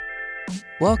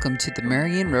Welcome to the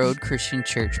Marion Road Christian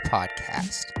Church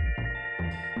podcast.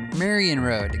 Marion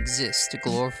Road exists to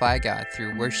glorify God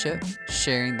through worship,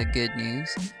 sharing the good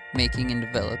news, making and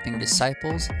developing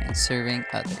disciples, and serving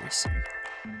others.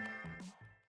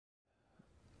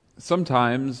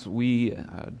 Sometimes we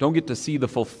don't get to see the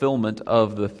fulfillment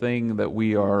of the thing that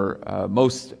we are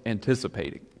most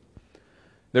anticipating.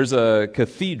 There's a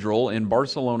cathedral in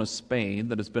Barcelona, Spain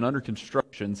that has been under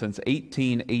construction since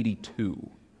 1882.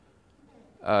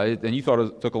 And you thought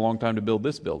it took a long time to build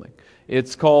this building.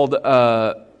 It's called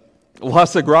La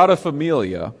Sagrada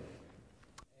Familia.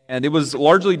 And it was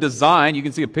largely designed, you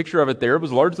can see a picture of it there, it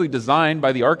was largely designed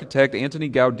by the architect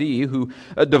Antoni Gaudí, who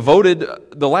devoted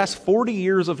the last 40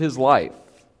 years of his life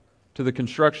to the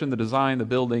construction, the design, the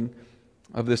building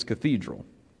of this cathedral.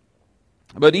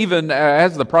 But even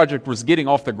as the project was getting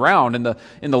off the ground in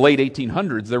the late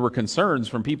 1800s, there were concerns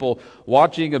from people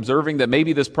watching, observing that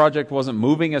maybe this project wasn't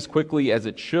moving as quickly as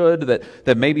it should,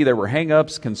 that maybe there were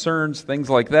hang-ups, concerns, things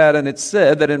like that. And it's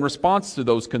said that in response to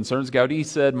those concerns, Gaudí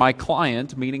said, "My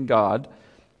client," meaning God,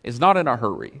 "is not in a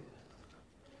hurry."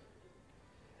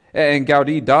 And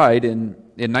Gaudí died in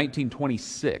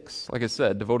 1926. Like I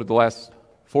said, devoted the last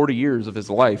 40 years of his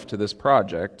life to this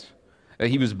project.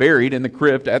 He was buried in the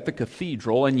crypt at the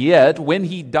cathedral, and yet, when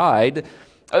he died,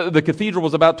 the cathedral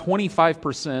was about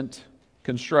 25%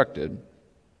 constructed.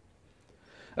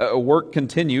 Work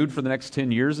continued for the next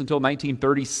 10 years until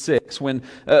 1936, when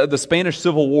the Spanish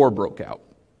Civil War broke out.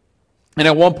 And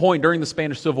at one point during the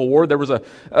Spanish Civil War, there was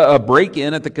a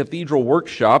break-in at the cathedral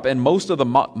workshop, and most of the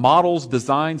models,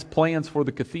 designs, plans for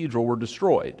the cathedral were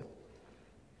destroyed.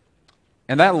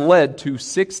 And that led to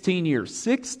 16 years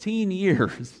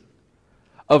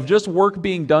of just work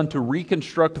being done to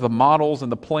reconstruct the models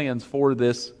and the plans for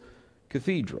this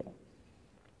cathedral.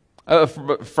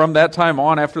 From that time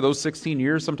on, after those 16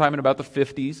 years, sometime in about the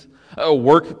 50s,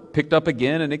 work picked up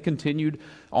again, and it continued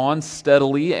on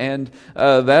steadily, and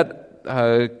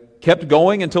that kept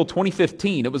going until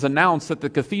 2015. It was announced that the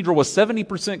cathedral was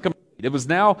 70% complete. It was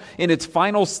now in its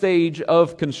final stage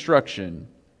of construction.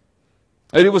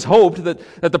 And it was hoped that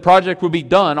the project would be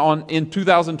done in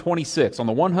 2026, on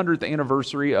the 100th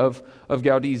anniversary of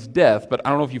Gaudí's death. But I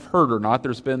don't know if you've heard or not,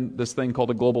 there's been this thing called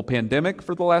a global pandemic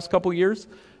for the last couple years.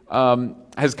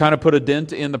 Has kind of put a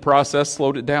dent in the process,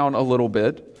 slowed it down a little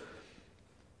bit.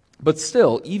 But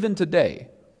still, even today,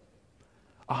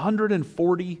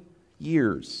 140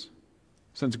 years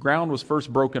since ground was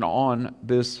first broken on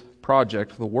this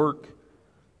project, the work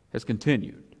has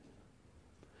continued.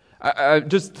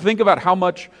 Just think about how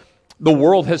much the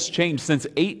world has changed since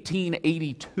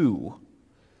 1882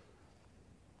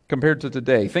 compared to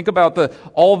today. Think about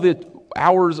all the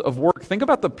hours of work. Think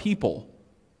about the people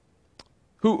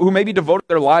who maybe devoted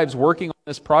their lives working on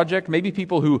this project. Maybe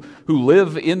people who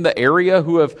live in the area,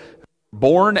 who have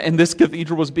born and this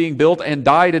cathedral was being built, and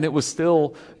died and it was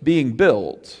still being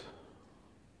built.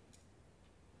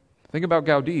 Think about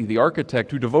Gaudí, the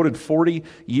architect who devoted 40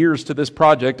 years to this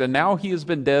project, and now he has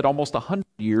been dead almost 100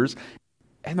 years,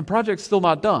 and the project's still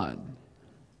not done.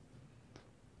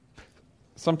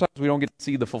 Sometimes we don't get to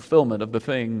see the fulfillment of the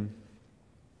thing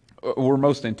we're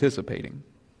most anticipating.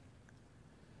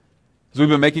 As we've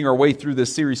been making our way through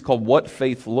this series called What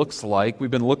Faith Looks Like,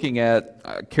 we've been looking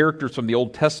at characters from the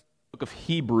Old Testament. The book of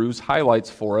Hebrews highlights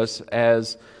for us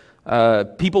as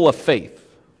people of faith.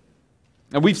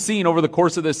 And we've seen over the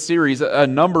course of this series a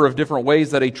number of different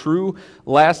ways that a true,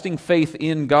 lasting faith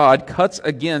in God cuts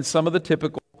against some of the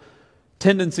typical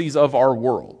tendencies of our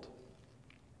world.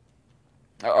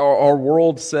 Our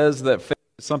world says that faith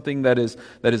is something that is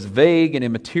vague and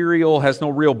immaterial, has no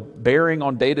real bearing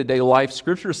on day-to-day life.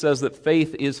 Scripture says that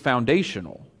faith is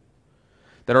foundational,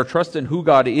 that our trust in who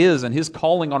God is and His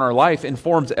calling on our life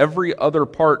informs every other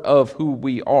part of who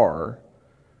we are.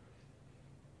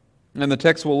 And the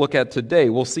text we'll look at today,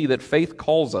 we'll see that faith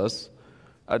calls us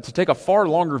to take a far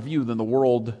longer view than the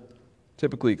world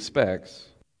typically expects.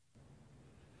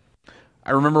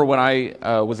 I remember when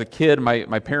I was a kid,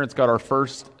 my parents got our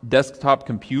first desktop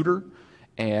computer,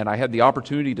 and I had the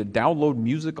opportunity to download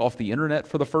music off the internet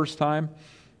for the first time.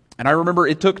 And I remember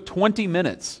it took 20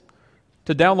 minutes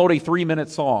to download a 3-minute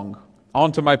song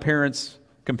onto my parents'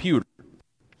 computer.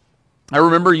 I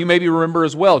remember, you maybe remember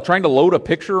as well, trying to load a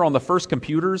picture on the first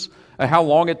computers, how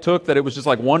long it took, that it was just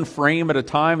like one frame at a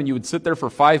time, and you would sit there for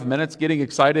 5 minutes getting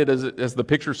excited as the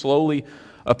picture slowly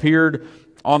appeared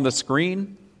on the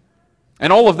screen.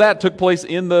 And all of that took place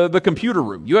in the computer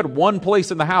room. You had one place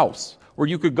in the house where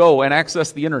you could go and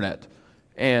access the internet.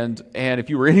 And if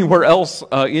you were anywhere else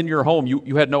in your home,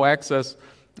 you had no access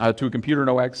to a computer,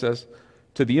 no access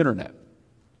to the internet.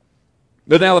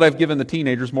 But now that I've given the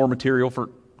teenagers more material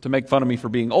to make fun of me for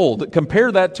being old,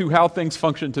 compare that to how things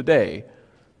function today.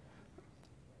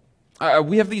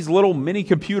 We have these little mini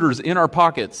computers in our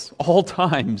pockets all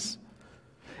times.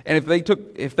 And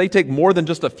if they take more than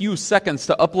just a few seconds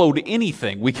to upload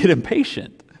anything, we get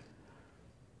impatient.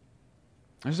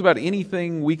 Just about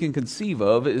anything we can conceive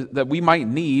of that we might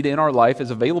need in our life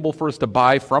is available for us to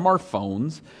buy from our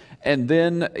phones, and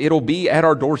then it'll be at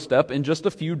our doorstep in just a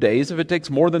few days. If it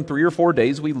takes more than 3 or 4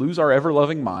 days, we lose our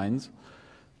ever-loving minds.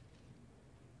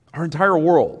 Our entire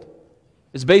world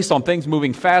is based on things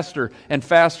moving faster and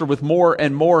faster with more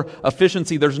and more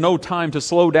efficiency. There's no time to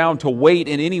slow down, to wait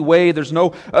in any way. There's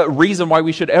no reason why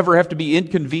we should ever have to be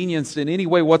inconvenienced in any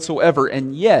way whatsoever.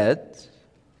 And yet,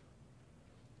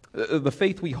 the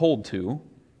faith we hold to,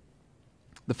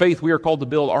 the faith we are called to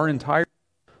build our entire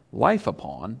life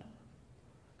upon,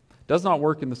 does not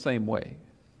work in the same way.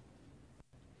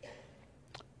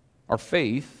 Our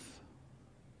faith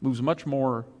moves much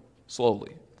more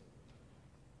slowly.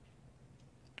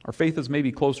 Our faith is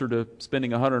maybe closer to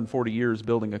spending 140 years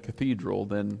building a cathedral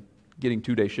than getting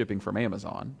 2-day shipping from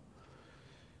Amazon.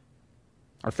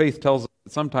 Our faith tells us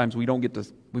that sometimes we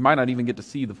might not even get to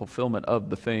see the fulfillment of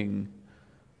the thing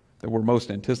that we're most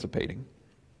anticipating.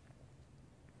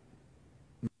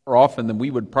 More often than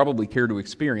we would probably care to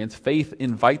experience, faith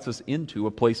invites us into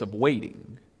a place of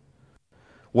waiting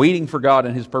for God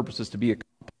and His purposes to be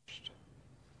accomplished.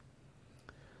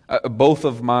 Both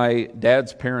of my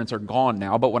dad's parents are gone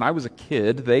now, but when I was a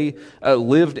kid, they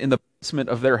lived in the basement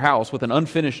of their house with an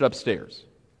unfinished upstairs.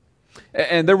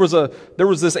 And there was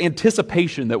this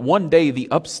anticipation that one day the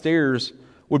upstairs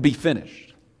would be finished.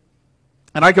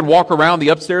 And I could walk around the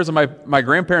upstairs of my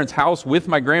grandparents' house with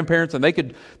my grandparents, and they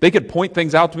could point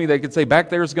things out to me. They could say, back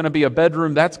there's going to be a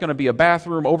bedroom, that's going to be a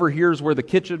bathroom, over here's where the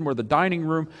kitchen, where the dining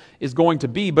room is going to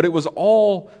be. But it was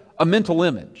all a mental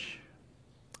image.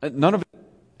 None of it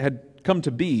had come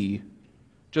to be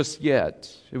just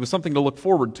yet. It was something to look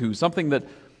forward to, something that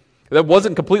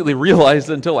wasn't completely realized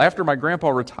until after my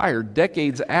grandpa retired,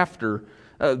 decades after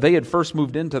they had first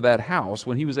moved into that house,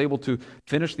 when he was able to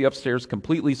finish the upstairs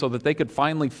completely so that they could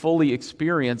finally fully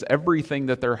experience everything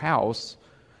that their house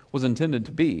was intended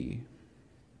to be.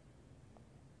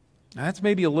 Now, that's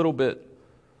maybe a little bit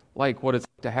like what it's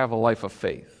like to have a life of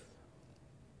faith.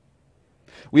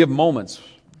 We have moments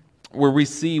where we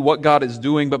see what God is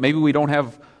doing, but maybe we don't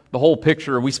have the whole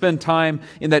picture. We spend time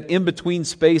in that in-between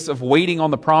space of waiting on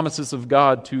the promises of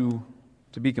God to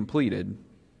be completed.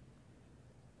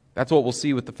 That's what we'll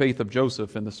see with the faith of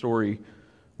Joseph in the story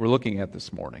we're looking at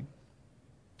this morning.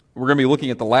 We're going to be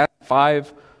looking at the last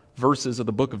 5 verses of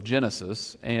the book of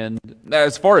Genesis. And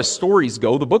as far as stories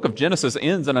go, the book of Genesis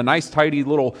ends in a nice, tidy,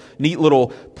 neat little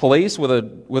place with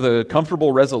a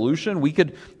comfortable resolution. We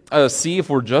could see, if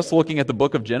we're just looking at the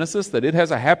book of Genesis, that it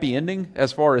has a happy ending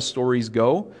as far as stories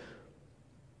go.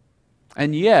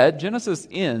 And yet, Genesis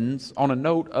ends on a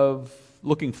note of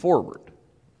looking forward.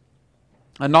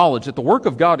 A knowledge that the work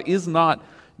of God is not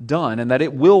done and that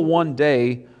it will one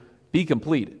day be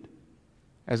completed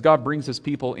as God brings His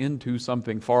people into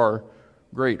something far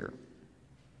greater.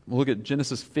 We'll look at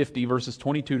Genesis 50, verses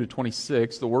 22 to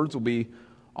 26. The words will be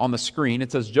on the screen.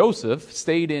 It says, Joseph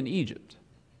stayed in Egypt,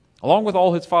 along with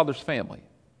all his father's family.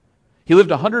 He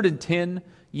lived 110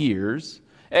 years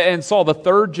and saw the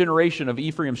 3rd generation of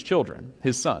Ephraim's children,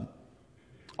 his son.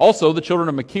 Also, the children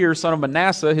of Machir, son of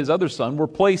Manasseh, his other son, were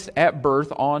placed at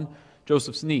birth on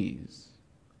Joseph's knees.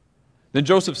 Then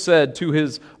Joseph said to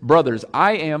his brothers,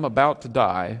 I am about to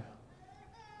die,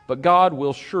 but God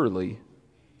will surely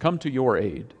come to your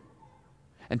aid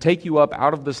and take you up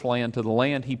out of this land to the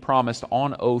land He promised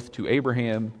on oath to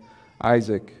Abraham,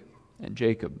 Isaac, and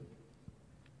Jacob.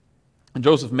 And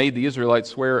Joseph made the Israelites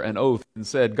swear an oath and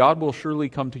said, God will surely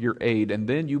come to your aid, and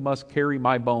then you must carry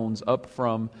my bones up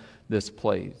from this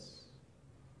place.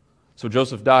 So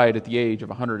Joseph died at the age of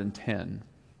 110.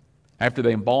 After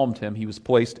they embalmed him, he was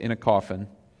placed in a coffin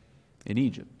in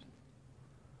Egypt.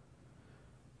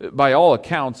 By all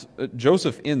accounts,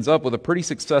 Joseph ends up with a pretty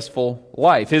successful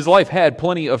life. His life had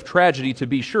plenty of tragedy, to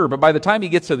be sure, but by the time he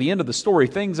gets to the end of the story,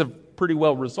 things have pretty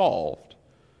well resolved.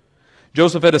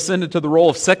 Joseph had ascended to the role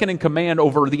of second in command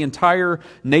over the entire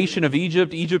nation of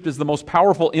Egypt. Egypt is the most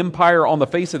powerful empire on the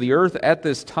face of the earth at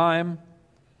this time.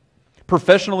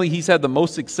 Professionally, he's had the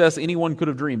most success anyone could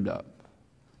have dreamed of.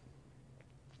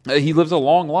 He lives a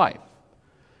long life.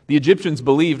 The Egyptians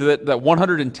believed that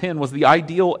 110 was the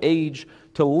ideal age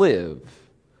to live.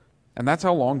 And that's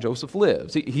how long Joseph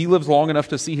lives. He lives long enough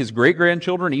to see his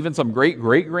great-grandchildren, even some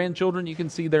great-great-grandchildren you can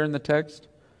see there in the text.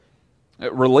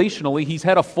 Relationally, he's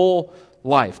had a full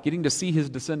life, getting to see his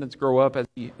descendants grow up as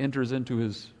he enters into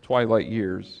his twilight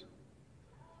years.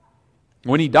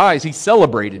 When he dies, he's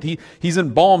celebrated. He's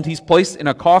embalmed. He's placed in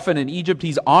a coffin in Egypt.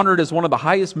 He's honored as one of the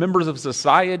highest members of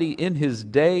society in his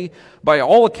day. By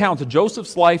all accounts,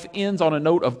 Joseph's life ends on a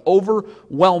note of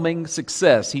overwhelming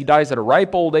success. He dies at a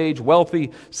ripe old age, wealthy,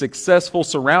 successful,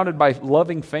 surrounded by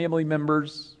loving family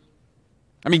members.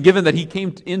 I mean, given that he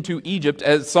came into Egypt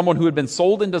as someone who had been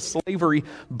sold into slavery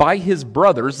by his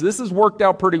brothers, this has worked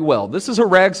out pretty well. This is a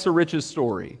rags to riches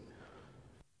story.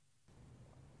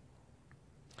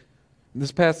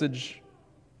 This passage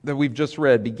that we've just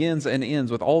read begins and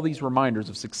ends with all these reminders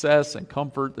of success and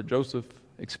comfort that Joseph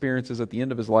experiences at the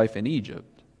end of his life in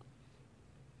Egypt.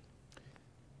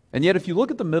 And yet, if you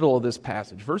look at the middle of this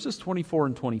passage, verses 24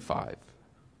 and 25,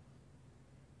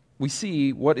 we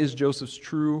see what is Joseph's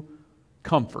true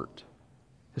comfort,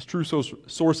 his true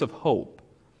source of hope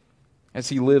as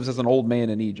he lives as an old man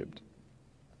in Egypt.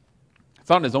 It's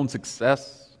not in his own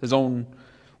success, his own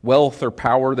wealth or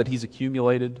power that he's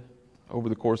accumulated over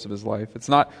the course of his life. It's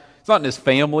not in his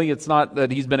family. It's not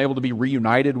that he's been able to be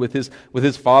reunited with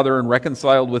his father and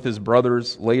reconciled with his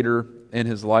brothers later in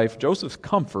his life. Joseph's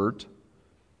comfort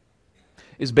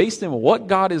is based in what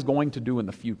God is going to do in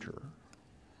the future.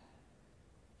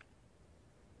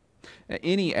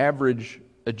 Any average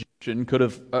Egyptian could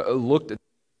have looked at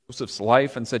Joseph's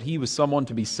life and said he was someone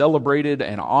to be celebrated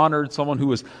and honored, someone who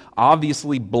was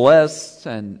obviously blessed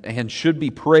and should be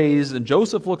praised. And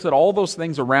Joseph looks at all those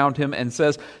things around him and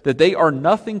says that they are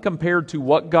nothing compared to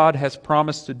what God has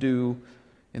promised to do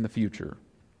in the future.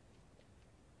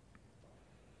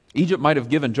 Egypt might have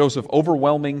given Joseph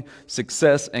overwhelming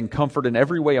success and comfort in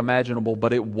every way imaginable,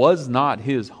 but it was not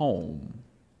his home.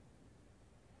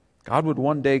 God would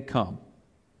one day come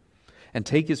and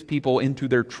take his people into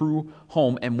their true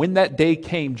home. And when that day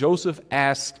came, Joseph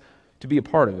asked to be a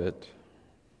part of it.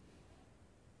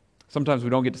 Sometimes we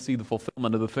don't get to see the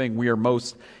fulfillment of the thing we are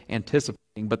most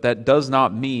anticipating, but that does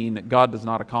not mean God does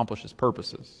not accomplish his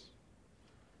purposes.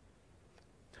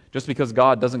 Just because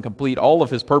God doesn't complete all of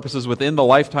his purposes within the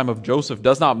lifetime of Joseph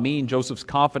does not mean Joseph's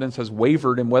confidence has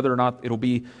wavered in whether or not it'll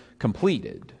be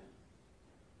completed.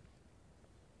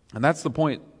 And that's the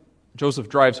point Joseph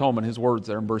drives home in his words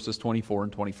there in verses 24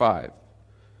 and 25.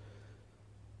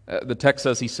 The text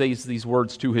says he says these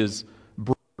words to his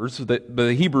brothers.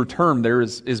 The Hebrew term there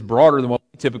is broader than what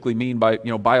we typically mean by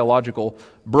biological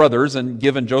brothers. And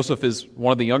given Joseph is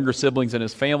one of the younger siblings in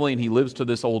his family and he lives to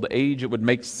this old age, it would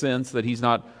make sense that he's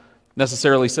not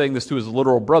necessarily saying this to his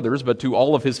literal brothers, but to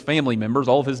all of his family members,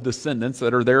 all of his descendants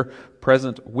that are there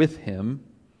present with him.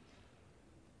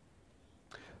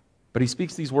 But he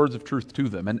speaks these words of truth to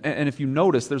them. And if you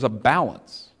notice, there's a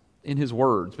balance in his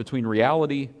words between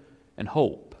reality and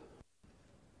hope.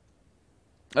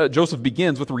 Joseph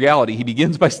begins with reality. He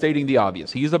begins by stating the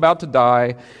obvious. He is about to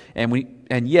die,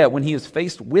 and yet when he is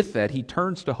faced with that, he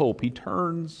turns to hope. He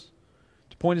turns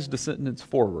to point his descendants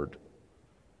forward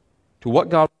to what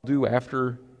God will do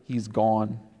after he's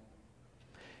gone.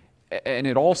 And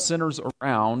it all centers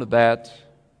around that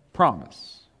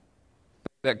promise.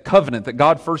 That covenant that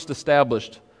God first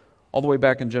established all the way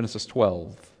back in Genesis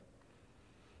 12.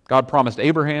 God promised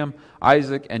Abraham,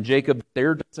 Isaac, and Jacob that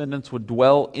their descendants would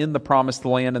dwell in the promised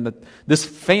land, and that this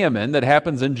famine that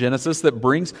happens in Genesis that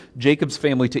brings Jacob's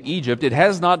family to Egypt, it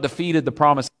has not defeated the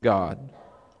promise of God.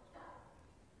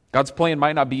 God's plan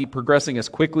might not be progressing as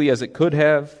quickly as it could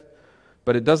have,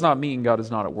 but it does not mean God is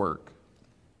not at work.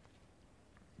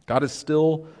 God is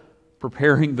still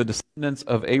preparing the descendants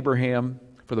of Abraham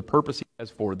for the purpose he has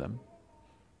for them.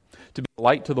 To be a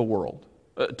light to the world.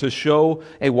 To show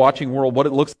a watching world what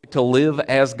it looks like to live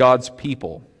as God's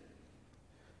people.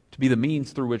 To be the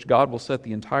means through which God will set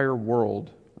the entire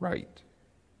world right.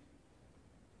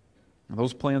 And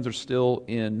those plans are still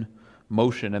in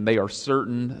motion, and they are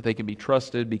certain they can be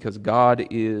trusted because God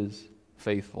is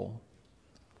faithful.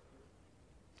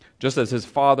 Just as his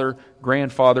father,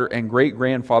 grandfather, and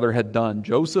great-grandfather had done,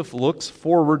 Joseph looks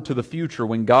forward to the future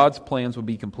when God's plans will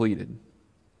be completed.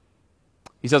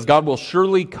 He says, God will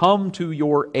surely come to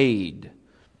your aid.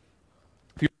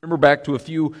 If you remember back to a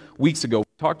few weeks ago, we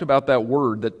talked about that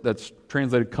word that's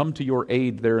translated, come to your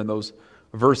aid, there in those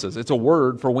verses. It's a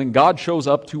word for when God shows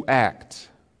up to act.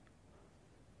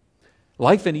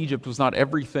 Life in Egypt was not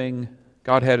everything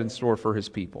God had in store for his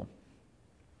people.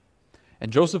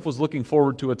 And Joseph was looking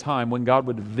forward to a time when God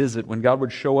would visit, when God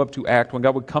would show up to act, when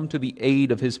God would come to the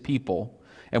aid of his people.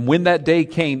 And when that day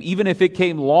came, even if it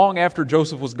came long after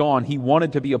Joseph was gone, he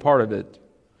wanted to be a part of it.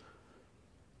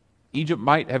 Egypt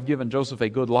might have given Joseph a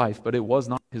good life, but it was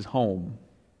not his home.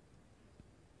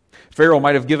 Pharaoh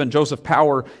might have given Joseph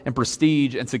power and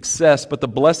prestige and success, but the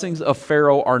blessings of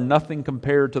Pharaoh are nothing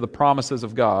compared to the promises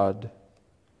of God.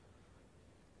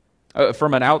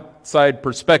 From an outside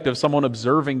perspective, someone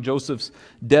observing Joseph's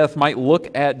death might look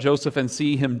at Joseph and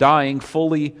see him dying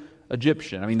fully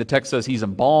Egyptian. I mean, the text says he's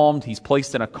embalmed, he's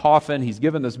placed in a coffin, he's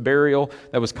given this burial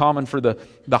that was common for the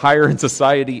higher in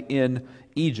society in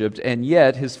Egypt, and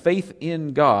yet his faith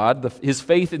in God, his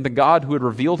faith in the God who had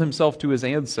revealed himself to his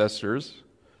ancestors,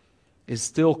 is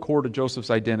still core to Joseph's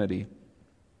identity.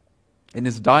 In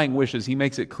his dying wishes, he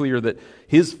makes it clear that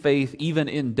his faith, even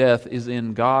in death, is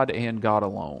in God and God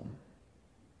alone.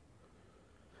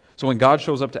 So when God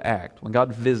shows up to act, when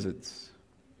God visits,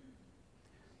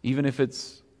 even if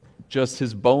it's just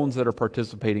his bones that are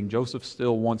participating, Joseph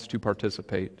still wants to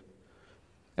participate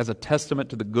as a testament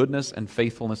to the goodness and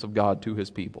faithfulness of God to his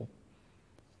people.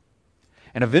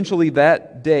 And eventually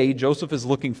that day Joseph is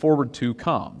looking forward to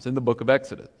comes in the book of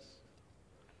Exodus.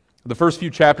 The first few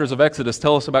chapters of Exodus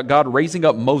tell us about God raising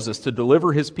up Moses to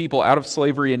deliver his people out of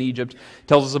slavery in Egypt. It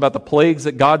tells us about the plagues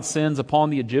that God sends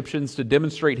upon the Egyptians to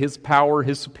demonstrate his power,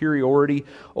 his superiority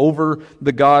over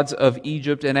the gods of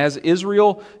Egypt. And as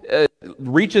Israel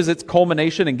reaches its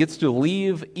culmination and gets to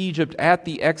leave Egypt at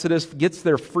the Exodus, gets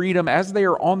their freedom, as they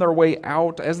are on their way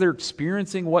out, as they're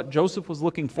experiencing what Joseph was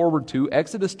looking forward to,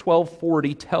 Exodus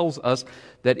 12:40 tells us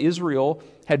that Israel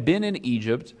had been in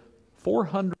Egypt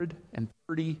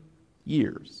 430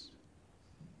 years.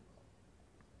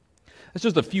 That's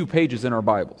just a few pages in our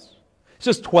Bibles. It's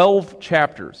just 12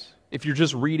 chapters. If you're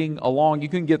just reading along, you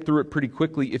can get through it pretty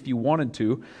quickly if you wanted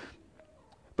to.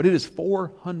 But it is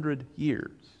 400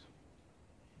 years.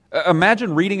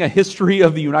 Imagine reading a history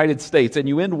of the United States and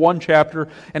you end one chapter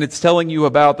and it's telling you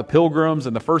about the Pilgrims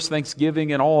and the first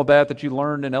Thanksgiving and all of that you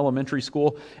learned in elementary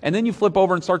school. And then you flip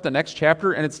over and start the next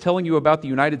chapter and it's telling you about the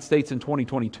United States in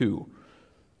 2022.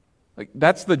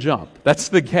 That's the jump. That's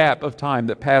the gap of time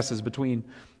that passes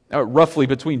roughly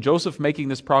between Joseph making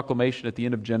this proclamation at the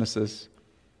end of Genesis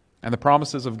and the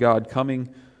promises of God coming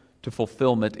to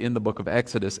fulfillment in the book of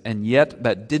Exodus. And yet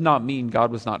that did not mean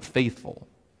God was not faithful.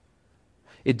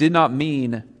 It did not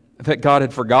mean that God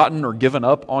had forgotten or given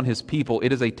up on his people.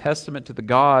 It is a testament to the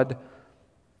God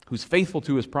who's faithful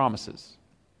to his promises,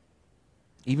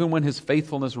 even when his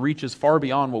faithfulness reaches far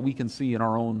beyond what we can see in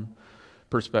our own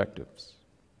perspectives.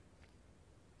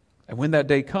 And when that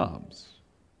day comes,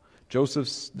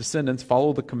 Joseph's descendants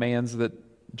follow the commands that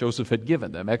Joseph had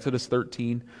given them. Exodus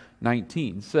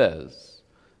 13:19 says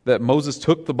that Moses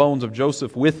took the bones of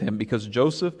Joseph with him because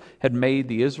Joseph had made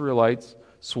the Israelites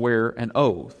swear an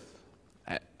oath.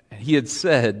 He had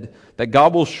said that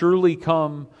God will surely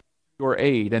come to your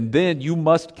aid, and then you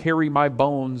must carry my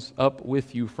bones up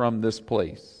with you from this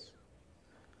place.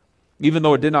 Even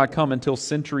though it did not come until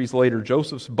centuries later,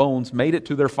 Joseph's bones made it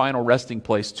to their final resting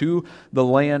place, to the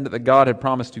land that God had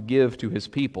promised to give to his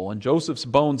people. And Joseph's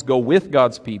bones go with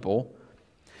God's people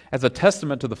as a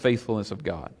testament to the faithfulness of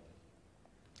God.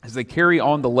 As they carry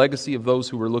on the legacy of those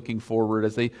who were looking forward,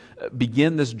 as they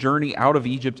begin this journey out of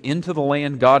Egypt into the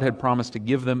land God had promised to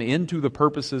give them, into the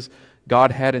purposes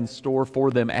God had in store for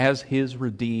them as his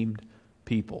redeemed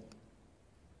people.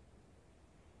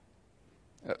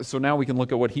 So now we can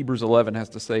look at what Hebrews 11 has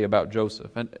to say about Joseph.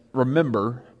 And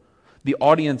remember, the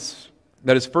audience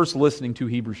that is first listening to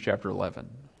Hebrews chapter 11,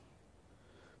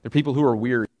 they're people who are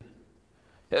weary.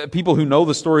 People who know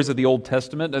the stories of the Old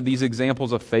Testament and these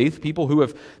examples of faith. People who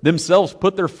have themselves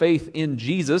put their faith in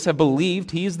Jesus, have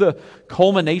believed he's the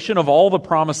culmination of all the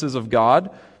promises of God.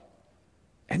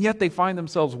 And yet they find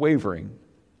themselves wavering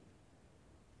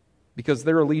because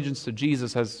their allegiance to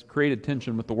Jesus has created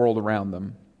tension with the world around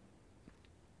them.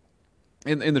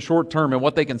 In the short term, and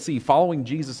what they can see, following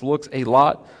Jesus looks a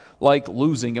lot like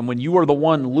losing. And when you are the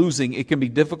one losing, it can be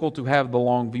difficult to have the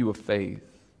long view of faith.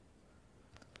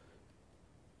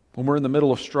 When we're in the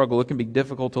middle of struggle, it can be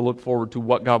difficult to look forward to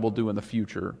what God will do in the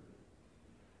future.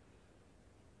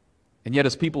 And yet,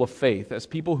 as people of faith, as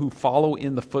people who follow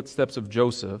in the footsteps of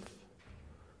Joseph,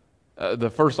 the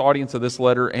first audience of this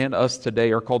letter and us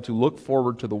today are called to look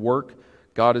forward to the work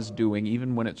God is doing,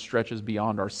 even when it stretches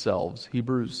beyond ourselves.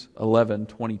 Hebrews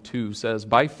 11:22 says,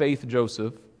 "By faith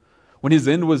Joseph, when his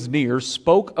end was near,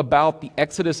 spoke about the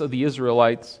exodus of the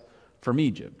Israelites from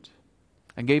Egypt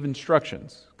and gave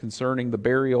instructions concerning the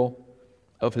burial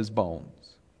of his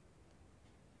bones."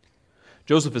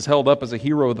 Joseph is held up as a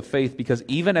hero of the faith because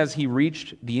even as he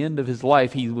reached the end of his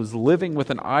life, he was living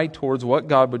with an eye towards what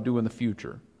God would do in the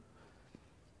future.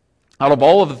 Out of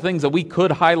all of the things that we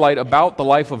could highlight about the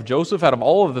life of Joseph, out of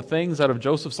all of the things out of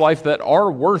Joseph's life that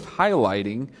are worth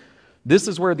highlighting, this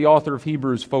is where the author of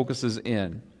Hebrews focuses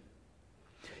in.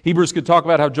 Hebrews could talk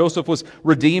about how Joseph was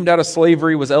redeemed out of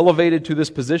slavery, was elevated to this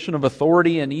position of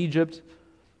authority in Egypt,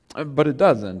 but it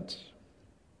doesn't.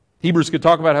 Hebrews could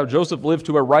talk about how Joseph lived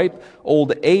to a ripe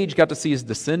old age, got to see his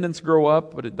descendants grow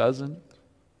up, but it doesn't.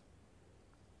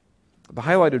 The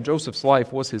highlight of Joseph's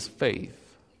life was his faith.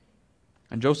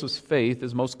 And Joseph's faith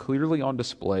is most clearly on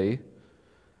display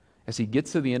as he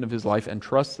gets to the end of his life and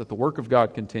trusts that the work of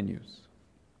God continues.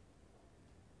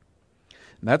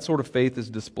 And that sort of faith is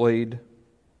displayed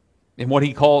in what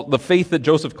he calls the faith that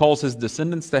Joseph calls his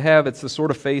descendants to have. It's the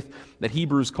sort of faith that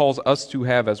Hebrews calls us to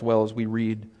have as well as we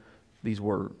read these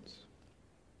words.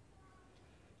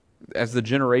 As the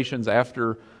generations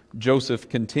after Joseph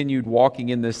continued walking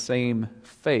in this same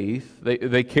faith,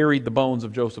 they carried the bones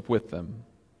of Joseph with them.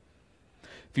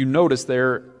 If you notice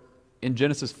there in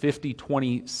Genesis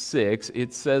 50:26,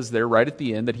 it says there right at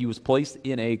the end that he was placed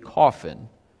in a coffin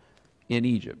in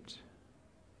Egypt.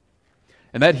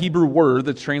 And that Hebrew word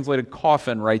that's translated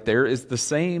coffin right there is the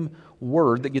same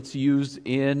word that gets used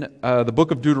in the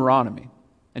book of Deuteronomy,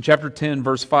 in chapter 10,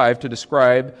 verse 5, to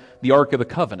describe the Ark of the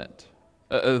Covenant,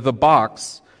 the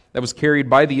box that was carried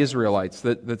by the Israelites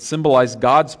that symbolized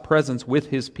God's presence with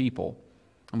His people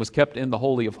and was kept in the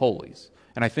Holy of Holies.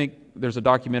 And I think there's a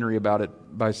documentary about it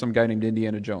by some guy named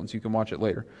Indiana Jones. You can watch it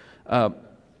later.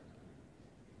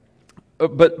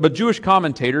 But Jewish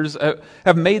commentators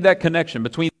have made that connection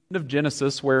between the end of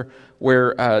Genesis, where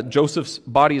Joseph's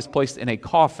body is placed in a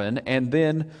coffin, and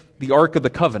then the Ark of the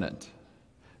Covenant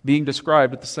being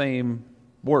described with the same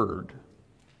word.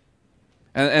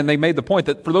 And they made the point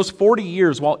that for those 40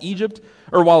 years, while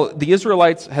the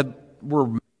Israelites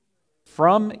were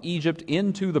from Egypt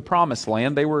into the Promised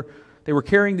Land, they were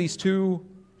carrying these two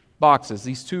boxes,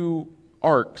 these two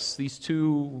arks, these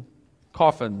two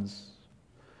coffins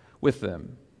with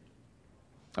them.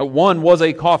 One was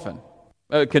a coffin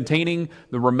containing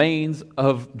the remains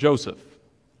of Joseph.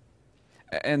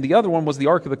 And the other one was the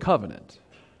Ark of the Covenant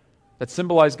that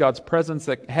symbolized God's presence,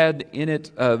 that had in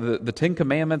it the Ten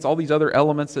Commandments, all these other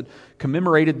elements that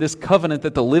commemorated this covenant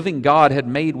that the living God had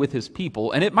made with His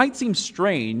people. And it might seem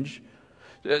strange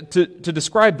to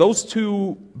describe those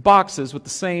two boxes with the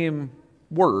same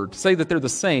word, to say that they're the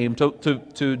same,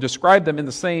 to describe them in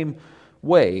the same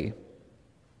way.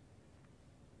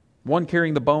 One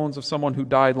carrying the bones of someone who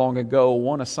died long ago,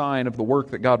 one a sign of the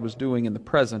work that God was doing in the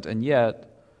present, and yet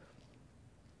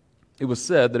it was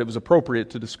said that it was appropriate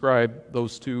to describe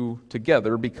those two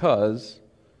together because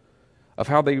of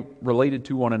how they related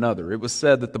to one another. It was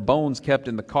said that the bones kept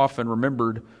in the coffin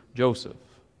remembered Joseph,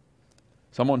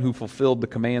 someone who fulfilled the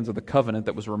commands of the covenant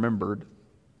that was remembered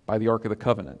by the Ark of the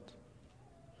Covenant.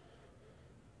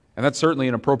 And that's certainly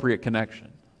an appropriate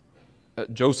connection.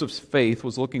 Joseph's faith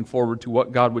was looking forward to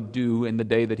what God would do in the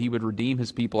day that He would redeem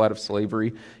His people out of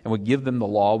slavery and would give them the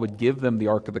law, would give them the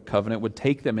Ark of the Covenant, would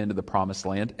take them into the Promised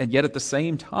Land. And yet at the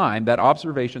same time, that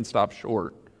observation stopped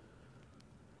short.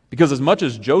 Because as much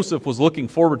as Joseph was looking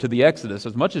forward to the Exodus,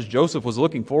 as much as Joseph was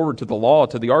looking forward to the law,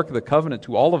 to the Ark of the Covenant,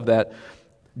 to all of that,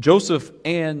 Joseph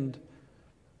and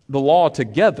the law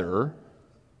together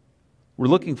were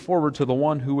looking forward to the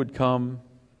one who would come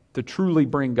to truly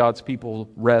bring God's people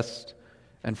rest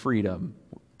and freedom,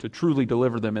 to truly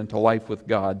deliver them into life with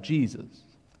God, Jesus,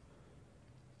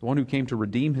 the one who came to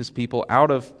redeem His people out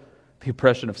of the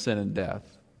oppression of sin and death,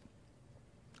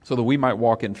 so that we might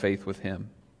walk in faith with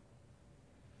Him.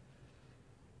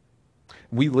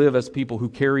 We live as people who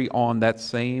carry on that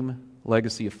same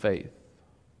legacy of faith.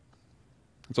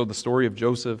 And so the story of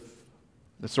Joseph,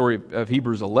 the story of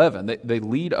Hebrews 11, they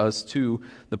lead us to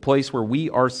the place where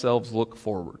we ourselves look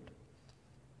forward.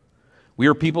 We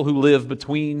are people who live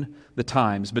between the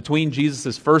times, between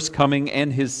Jesus' first coming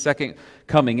and His second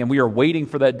coming, and we are waiting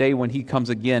for that day when He comes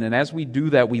again. And as we do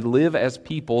that, we live as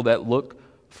people that look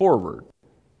forward.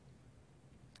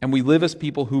 And we live as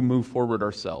people who move forward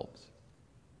ourselves.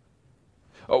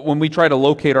 When we try to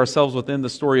locate ourselves within the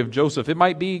story of Joseph, it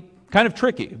might be kind of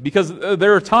tricky, because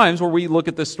there are times where we look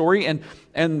at this story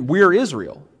and we're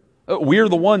Israel. We're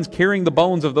the ones carrying the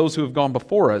bones of those who have gone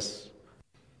before us.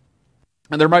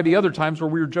 And there might be other times where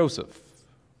we're Joseph,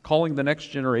 calling the next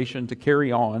generation to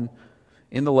carry on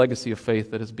in the legacy of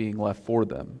faith that is being left for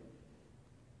them.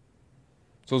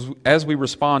 So as we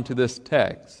respond to this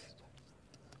text,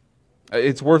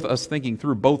 it's worth us thinking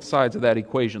through both sides of that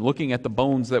equation, looking at the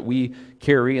bones that we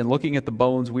carry and looking at the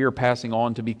bones we are passing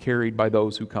on to be carried by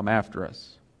those who come after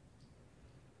us.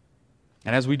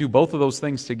 And as we do both of those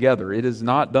things together, it is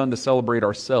not done to celebrate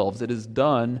ourselves. It is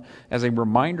done as a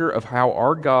reminder of how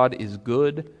our God is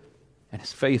good and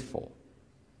is faithful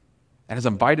and has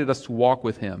invited us to walk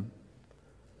with Him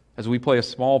as we play a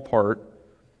small part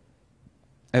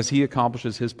as He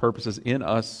accomplishes His purposes in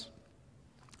us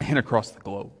and across the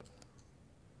globe.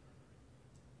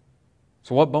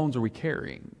 So what bones are we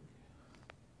carrying?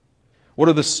 What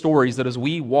are the stories that as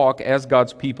we walk as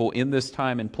God's people in this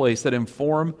time and place that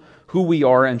inform who we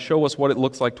are and show us what it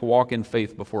looks like to walk in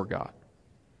faith before God?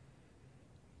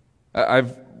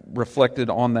 I've reflected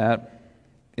on that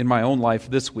in my own life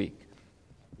this week.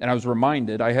 And I was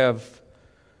reminded I have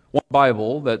one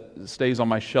Bible that stays on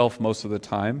my shelf most of the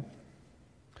time.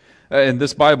 And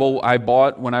this Bible I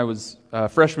bought when I was a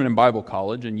freshman in Bible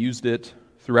college and used it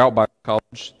throughout Bible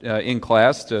college in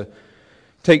class to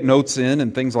take notes in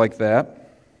and things like that.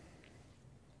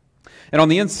 And on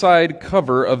the inside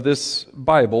cover of this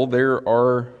Bible, there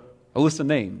are a list of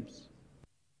names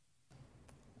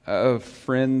of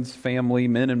friends, family,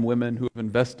 men and women who have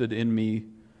invested in me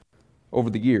over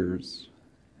the years.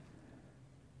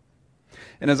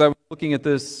 And as I was looking at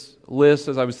this list,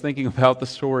 as I was thinking about the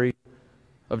story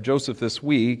of Joseph this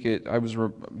week, I was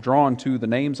drawn to the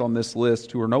names on this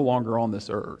list who are no longer on this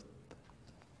earth.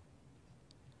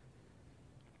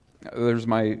 There's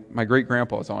my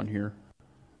great-grandpa's on here,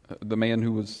 the man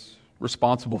who was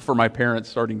responsible for my parents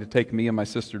starting to take me and my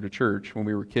sister to church when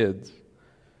we were kids.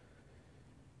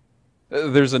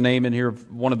 There's a name in here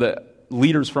of one of the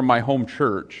leaders from my home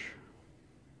church,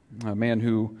 a man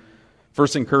who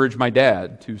first encouraged my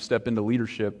dad to step into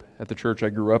leadership at the church I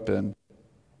grew up in.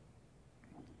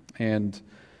 And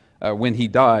when he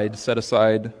died, set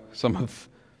aside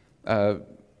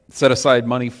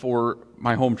money for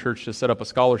my home church to set up a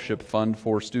scholarship fund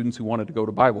for students who wanted to go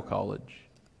to Bible college,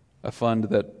 a fund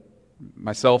that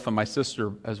myself and my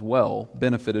sister as well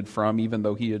benefited from, even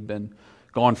though he had been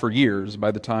gone for years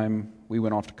by the time we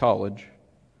went off to college.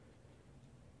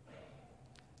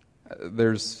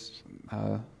 There's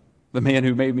the man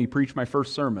who made me preach my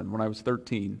first sermon when I was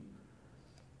 13,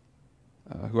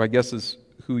 who I guess is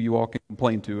who you all can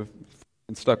complain to if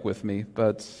it's stuck with me,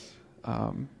 but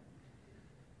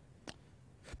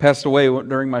passed away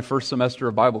during my first semester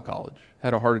of Bible college,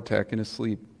 had a heart attack in his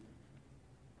sleep.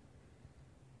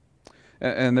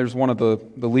 And there's one of the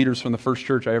leaders from the first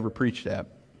church I ever preached at,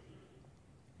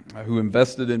 who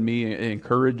invested in me,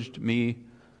 encouraged me,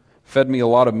 fed me a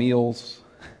lot of meals,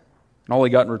 and all he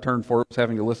got in return for it was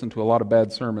having to listen to a lot of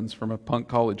bad sermons from a punk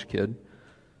college kid.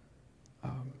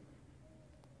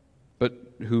 But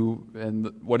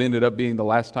what ended up being the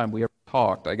last time we ever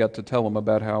talked, I got to tell him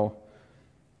about how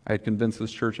I had convinced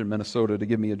this church in Minnesota to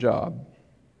give me a job.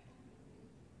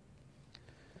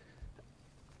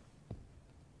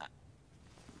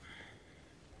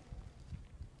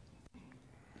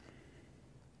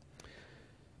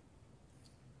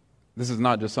 This is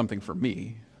not just something for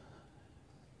me.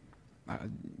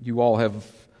 You all have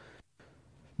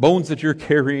bones that you're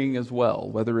carrying as well,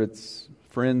 whether it's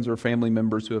friends or family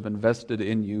members who have invested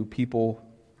in you, people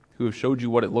who have showed you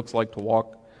what it looks like to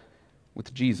walk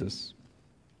with Jesus.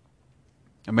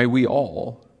 And may we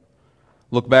all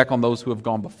look back on those who have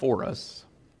gone before us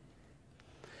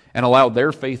and allow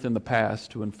their faith in the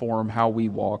past to inform how we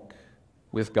walk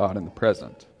with God in the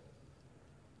present.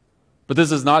 But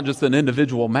this is not just an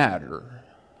individual matter.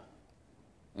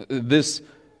 This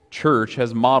church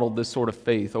has modeled this sort of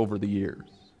faith over the years.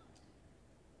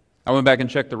 I went back and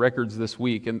checked the records this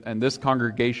week, and this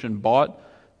congregation bought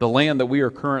the land that we are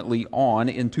currently on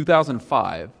in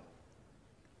 2005.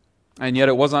 And yet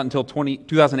it was not until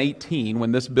 2018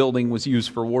 when this building was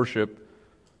used for worship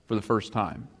for the first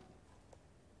time.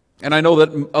 And I know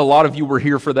that a lot of you were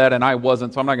here for that and I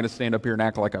wasn't, so I'm not going to stand up here and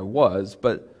act like I was,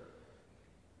 but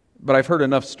I've heard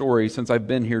enough stories since I've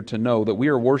been here to know that we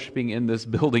are worshiping in this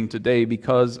building today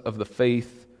because of the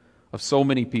faith of so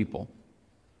many people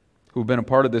who have been a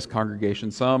part of this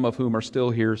congregation, some of whom are still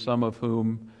here, some of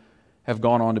whom have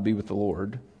gone on to be with the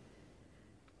Lord.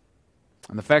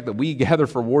 And the fact that we gather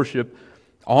for worship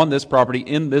on this property,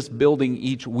 in this building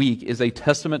each week, is a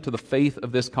testament to the faith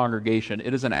of this congregation.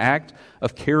 It is an act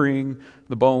of carrying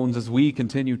the bones as we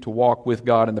continue to walk with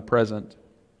God in the present,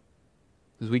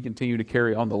 as we continue to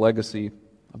carry on the legacy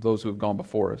of those who have gone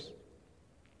before us.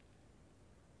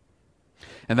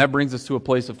 And that brings us to a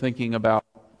place of thinking about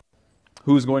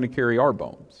who's going to carry our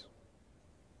bones,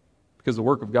 because the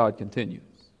work of God continues.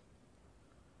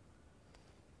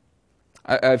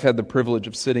 I've had the privilege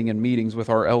of sitting in meetings with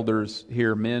our elders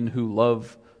here, men who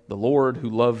love the Lord, who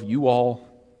love you all,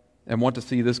 and want to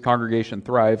see this congregation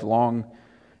thrive long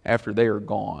after they are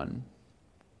gone.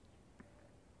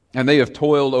 And they have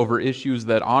toiled over issues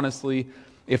that honestly,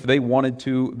 if they wanted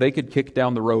to, they could kick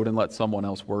down the road and let someone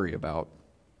else worry about.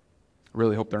 I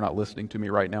really hope they're not listening to me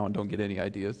right now and don't get any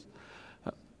ideas.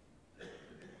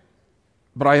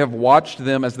 But I have watched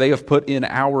them as they have put in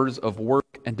hours of work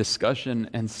and discussion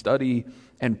and study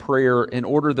and prayer in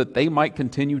order that they might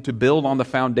continue to build on the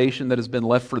foundation that has been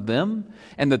left for them,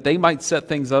 and that they might set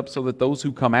things up so that those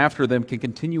who come after them can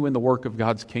continue in the work of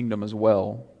God's kingdom as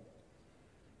well.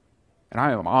 And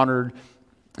I am honored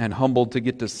and humbled to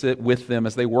get to sit with them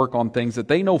as they work on things that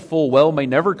they know full well may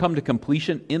never come to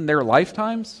completion in their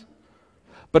lifetimes,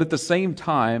 but at the same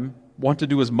time want to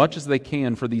do as much as they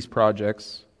can for these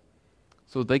projects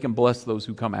so that they can bless those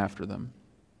who come after them.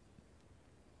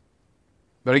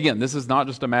 But again, this is not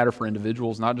just a matter for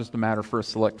individuals, not just a matter for a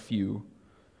select few.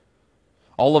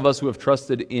 All of us who have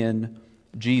trusted in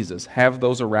Jesus have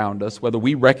those around us, whether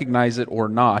we recognize it or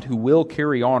not, who will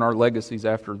carry on our legacies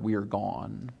after we are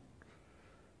gone.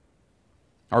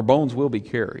 Our bones will be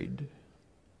carried.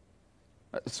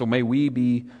 So may we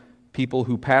be people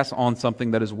who pass on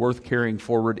something that is worth carrying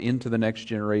forward into the next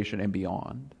generation and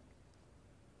beyond.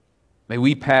 May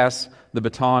we pass the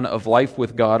baton of life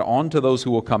with God on to those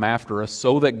who will come after us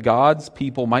so that God's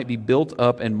people might be built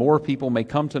up and more people may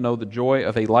come to know the joy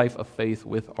of a life of faith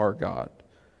with our God.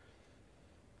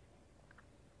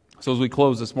 So as we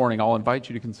close this morning, I'll invite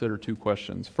you to consider two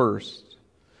questions. First,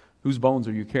 whose bones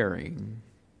are you carrying?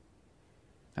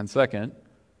 And second,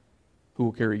 who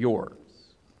will carry yours?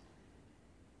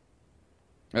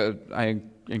 I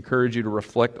encourage you to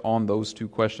reflect on those two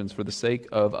questions for the sake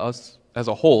of us as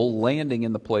a whole landing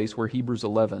in the place where Hebrews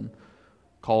 11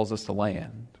 calls us to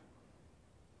land.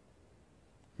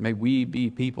 May we be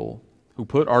people who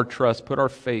put our trust, put our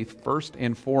faith first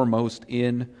and foremost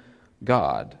in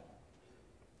God,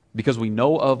 because we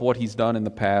know of what He's done in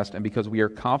the past and because we are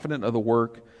confident of the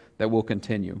work that will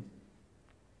continue,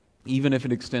 even if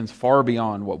it extends far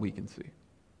beyond what we can see.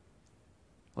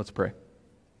 Let's pray.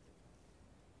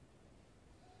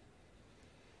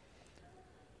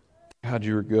 God,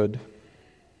 you are good.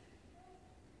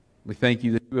 We thank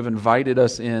you that you have invited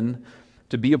us in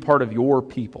to be a part of your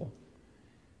people.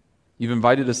 You've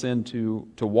invited us in to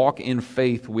walk in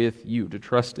faith with you, to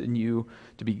trust in you,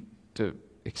 to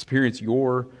experience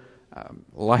your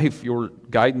life, your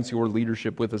guidance, your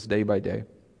leadership with us day by day.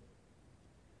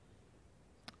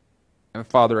 And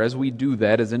Father, as we do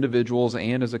that as individuals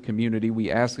and as a community,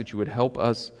 we ask that you would help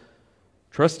us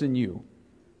trust in you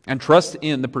and trust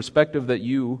in the perspective that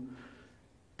you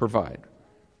provide.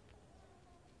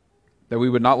 That we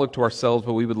would not look to ourselves,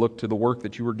 but we would look to the work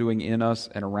that you are doing in us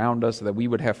and around us, that we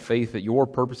would have faith that your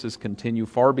purposes continue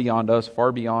far beyond us,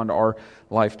 far beyond our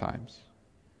lifetimes.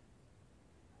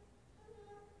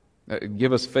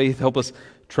 Give us faith, help us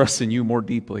trust in you more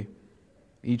deeply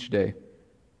each day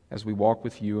as we walk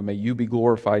with you, and may you be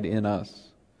glorified in us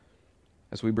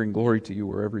as we bring glory to you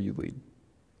wherever you lead.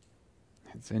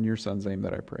 It's in your Son's name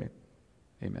that I pray.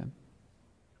 Amen.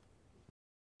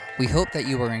 We hope that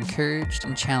you were encouraged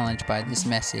and challenged by this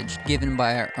message given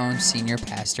by our own senior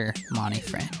pastor, Monty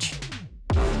French.